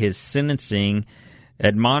Rinke his sentencing,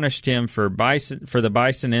 admonished him for the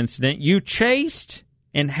bison incident. "You chased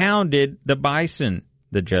and hounded the bison,"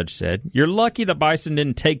 the judge said. "You're lucky the bison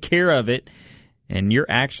didn't take care of it, and you're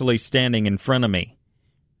actually standing in front of me."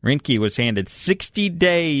 Rinke was handed 60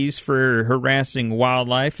 days for harassing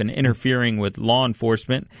wildlife and interfering with law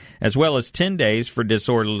enforcement, as well as 10 days for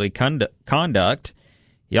disorderly conduct.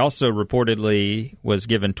 He also reportedly was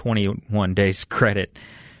given 21 days credit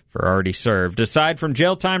for already served. Aside from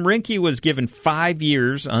jail time, Rinke was given 5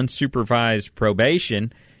 years unsupervised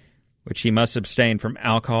probation, which he must abstain from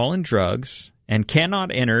alcohol and drugs, and cannot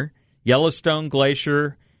enter Yellowstone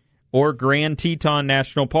Glacier or Grand Teton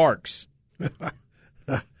National Parks.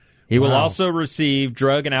 He will also receive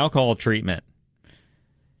drug and alcohol treatment.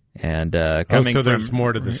 And there's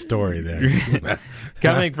more to the story there.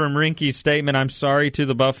 Coming from Rinke's statement, "I'm sorry to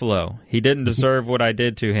the buffalo. He didn't deserve what I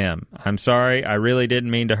did to him. I'm sorry. I really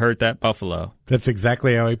didn't mean to hurt that buffalo." That's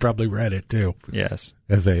exactly how he probably read it, too. Yes.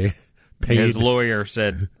 As a paid... His lawyer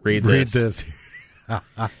said, read this.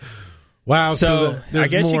 Wow. So I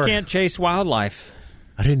guess more. You can't chase wildlife.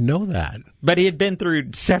 I didn't know that. But he had been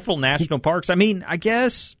through several national parks. I mean, I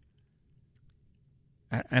guess...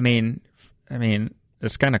 I mean,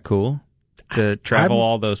 it's kind of cool to travel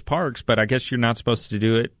all those parks, but I guess you're not supposed to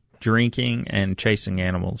do it drinking and chasing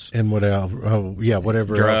animals. And what else? Oh, yeah,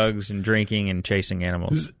 whatever. Drugs and drinking and chasing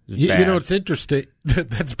animals. You know, it's interesting.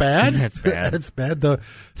 That's bad? That's bad. That's bad, though.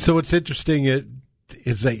 So what's interesting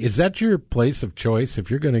is that your place of choice? If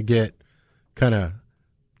you're going to get kind of,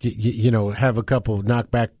 have a couple,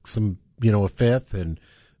 knock back some, a fifth, and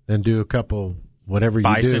then do a couple, whatever you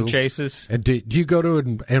do. Bison chases. And do you go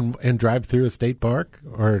to and drive through a state park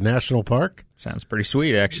or a national park? Sounds pretty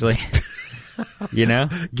sweet, actually.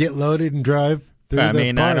 Get loaded and drive through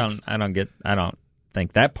the parks. I don't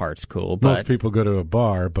think that part's cool. But most people go to a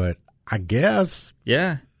bar, but I guess,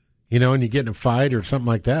 yeah, and you get in a fight or something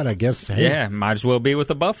like that. I guess, hey, yeah, might as well be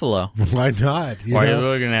with a buffalo. Why not? Why are you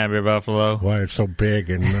looking at me, buffalo? Why it's so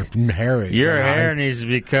big and hairy? Your hair needs to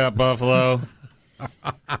be cut, buffalo.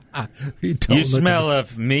 You smell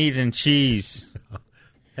of meat and cheese.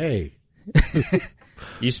 Hey,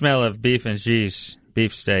 you smell of beef and cheese.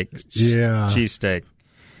 Beefsteak, cheesesteak.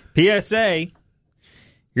 PSA,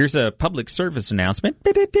 here's a public service announcement.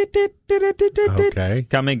 Okay.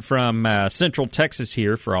 Coming from Central Texas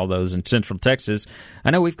here, for all those in Central Texas.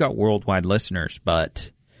 I know we've got worldwide listeners,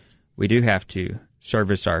 but we do have to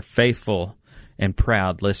service our faithful and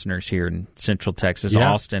proud listeners here in Central Texas,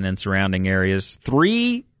 Austin and surrounding areas.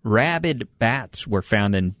 3 rabid bats were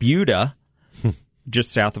found in Buda,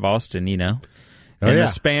 just south of Austin, in the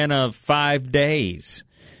span of 5 days.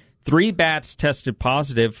 3 bats tested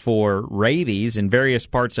positive for rabies in various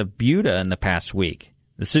parts of Buda in the past week.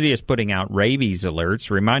 The city is putting out rabies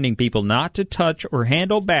alerts, reminding people not to touch or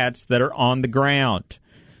handle bats that are on the ground.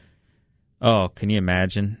 Oh, can you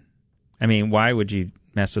imagine? I mean, why would you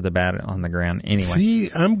mess with a bat on the ground anyway?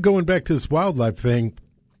 See, I'm going back to this wildlife thing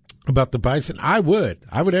about the bison. I would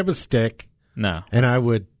have a stick. No. And I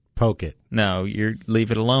would poke it. No, you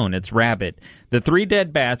leave it alone. It's rabid. The 3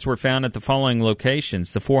 dead bats were found at the following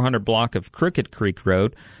locations: the 400 block of Crooked Creek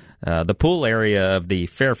Road, the pool area of the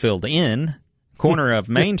Fairfield Inn, corner of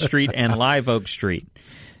Main Street and Live Oak Street.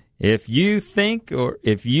 If you think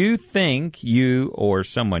you or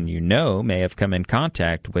someone you know may have come in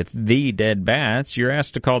contact with the dead bats, you're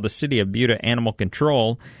asked to call the City of Buda Animal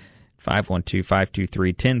Control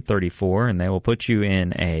 512-523-1034, and they will put you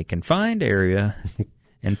in a confined area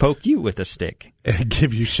and poke you with a stick. And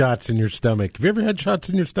give you shots in your stomach. Have you ever had shots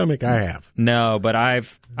in your stomach? I have. No, but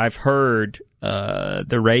I've heard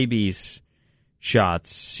the rabies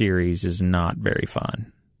shots series is not very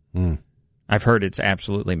fun. Mm. I've heard it's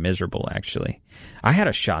absolutely miserable, actually. I had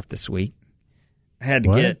a shot this week. I had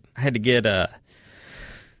to get a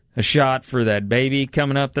shot for that baby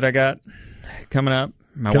coming up that I got coming up.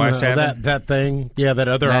 My wife's having that thing. Yeah, that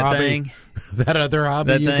other hobby. Thing. That other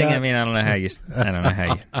hobby. That you thing. got? I mean, I don't know how you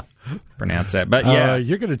pronounce that, but yeah,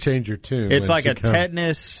 you're going to change your tune. It's like a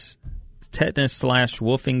tetanus /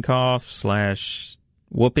 woofing cough /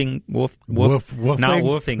 whooping not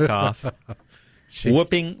woofing cough.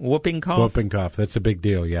 Whooping cough. Whooping cough. That's a big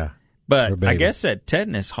deal. Yeah. But I guess that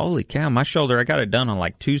tetanus. Holy cow! My shoulder. I got it done on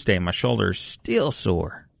like Tuesday. My shoulder is still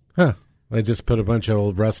sore. Huh? They just put a bunch of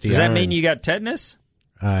old rusty. Does that mean you got tetanus?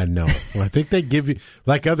 No. Well, I think they give you,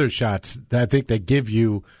 like other shots, I think they give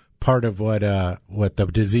you part of what the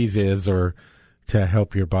disease is, or to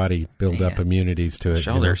help your body build up immunities to it.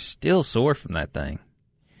 Shoulder's still sore from that thing.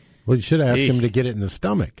 Well, you should ask him to get it in the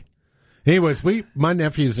stomach. Anyways, my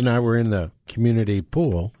nephews and I were in the community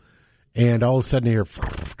pool, and all of a sudden here,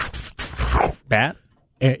 bat?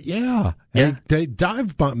 Yeah. They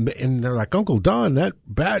dive bombed, and they're like, Uncle Don, that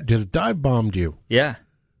bat just dive bombed you. Yeah.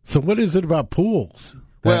 So what is it about pools?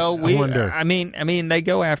 Well, I mean, they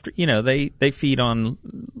go after, they feed on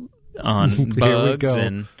bugs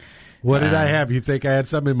and. What did I have? You think I had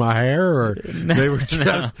something in my hair, or they were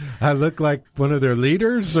just? I look like one of their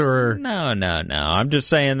leaders, or no. I'm just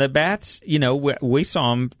saying the bats. We saw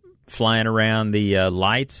them flying around the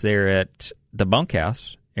lights there at the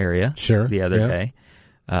bunkhouse area. Sure, the other day.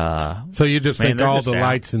 So you just think all the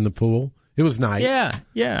lights in the pool? It was night. Yeah.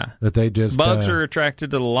 That they just bugs are attracted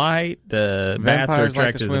to the light. The bats are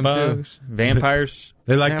attracted to the bugs. Vampires.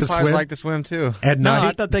 They like to swim. Vampires like to swim too. At night. No,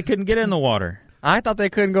 I thought they couldn't get in the water. I thought they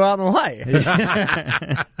couldn't go out in the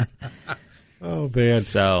light. Oh man!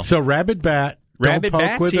 So rabid bat. Rabid don't poke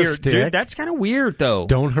bats with here, a stick. dude. That's kind of weird, though.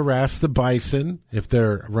 Don't harass the bison if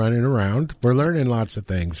they're running around. We're learning lots of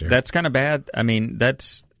things here. That's kind of bad. I mean,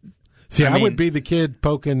 that's. I would be the kid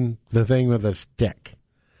poking the thing with a stick.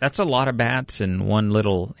 That's a lot of bats in one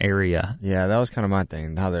little area. Yeah, that was kind of my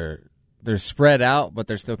thing. How they're spread out, but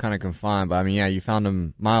they're still kind of confined. But I mean, yeah, you found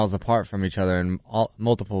them miles apart from each other, and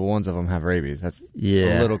multiple ones of them have rabies. That's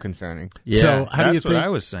a little concerning. Yeah, so how do you think, what I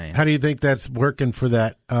was saying. How do you think that's working for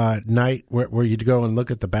that night where you go and look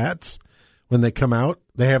at the bats? when they come out.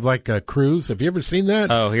 They have like a cruise. Have you ever seen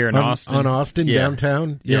that? Oh, here in Austin? On Austin,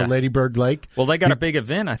 downtown, you know, Lady Bird Lake. Well, they got a big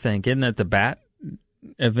event, I think. Isn't it the Bat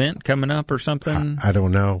event coming up or something? I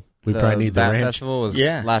don't know. We probably need the Bat ranch. Festival was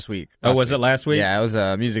last week. Was it last week? Yeah, it was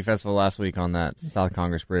a music festival last week on that South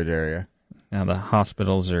Congress Bridge area. Now the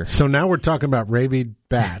hospitals are... So now we're talking about rabid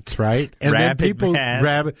bats, right? And rabid then people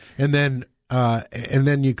bats. and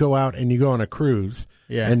then you go out and you go on a cruise,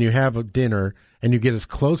 and you have a dinner, and you get as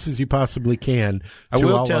close as you possibly can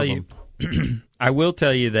to all of them. I will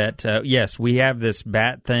tell you that, yes, we have this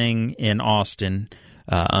bat thing in Austin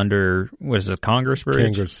under, what is it, Congress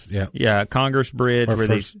Bridge? Congress, yeah. Yeah, Congress Bridge. Or where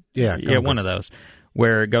first, one of those.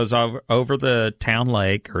 Where it goes over the town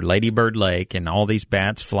lake or Lady Bird Lake, and all these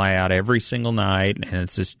bats fly out every single night, and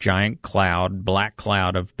it's this giant cloud, black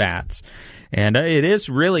cloud of bats. And it is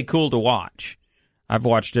really cool to watch. I've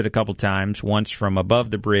watched it a couple times, once from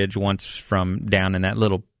above the bridge, once from down in that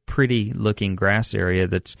little pretty-looking grass area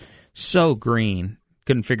that's so green.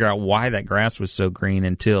 Couldn't figure out why that grass was so green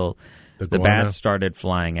until the bats started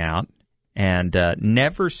flying out. And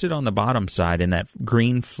never sit on the bottom side in that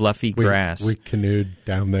green, fluffy grass. We canoed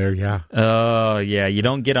down there, yeah. Oh, yeah. You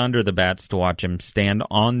don't get under the bats to watch them. Stand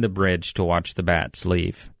on the bridge to watch the bats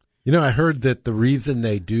leave. You know, I heard that the reason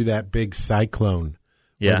they do that big cyclone,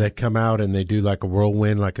 where they come out and they do like a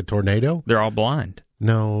whirlwind, like a tornado. They're all blind.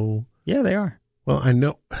 No. Yeah, they are. Well, I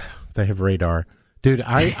know they have radar. Dude,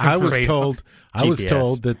 I was told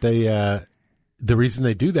that they the reason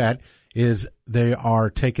they do that is they are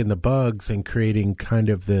taking the bugs and creating kind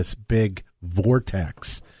of this big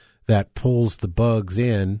vortex that pulls the bugs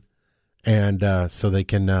in, and so they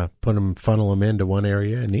can funnel them into one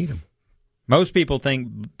area and eat them. Most people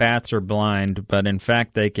think bats are blind, but in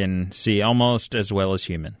fact they can see almost as well as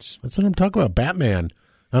humans. That's what I'm talking about, Batman.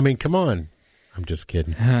 I mean, come on. I'm just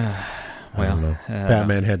kidding. I don't know.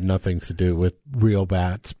 Batman had nothing to do with real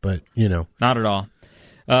bats, but, you know. Not at all.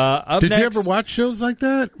 Did you ever watch shows like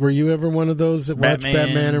that? Were you ever one of those that watched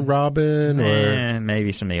Batman and Robin? Or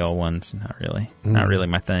maybe some of the old ones. Not really. Not really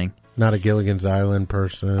my thing. Not a Gilligan's Island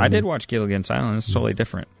person. I did watch Gilligan's Island. It's totally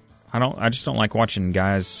different. I just don't like watching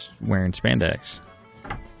guys wearing spandex.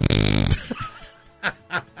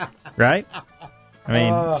 Right? I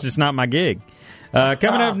mean, it's just not my gig.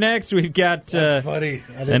 Coming up next, we've got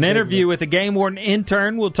an interview with a game warden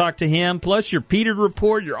intern. We'll talk to him, plus your Peter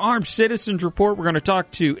report, your armed citizens report. We're going to talk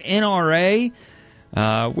to NRA.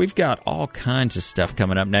 We've got all kinds of stuff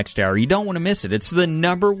coming up next hour. You don't want to miss it. It's the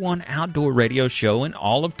 #1 outdoor radio show in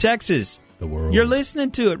all of Texas. The world. You're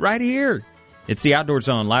listening to it right here. It's the Outdoor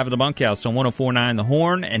Zone, live at the Bunkhouse on 104.9 The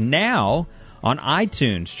Horn, and now on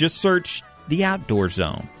iTunes. Just search The Outdoor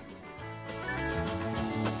Zone.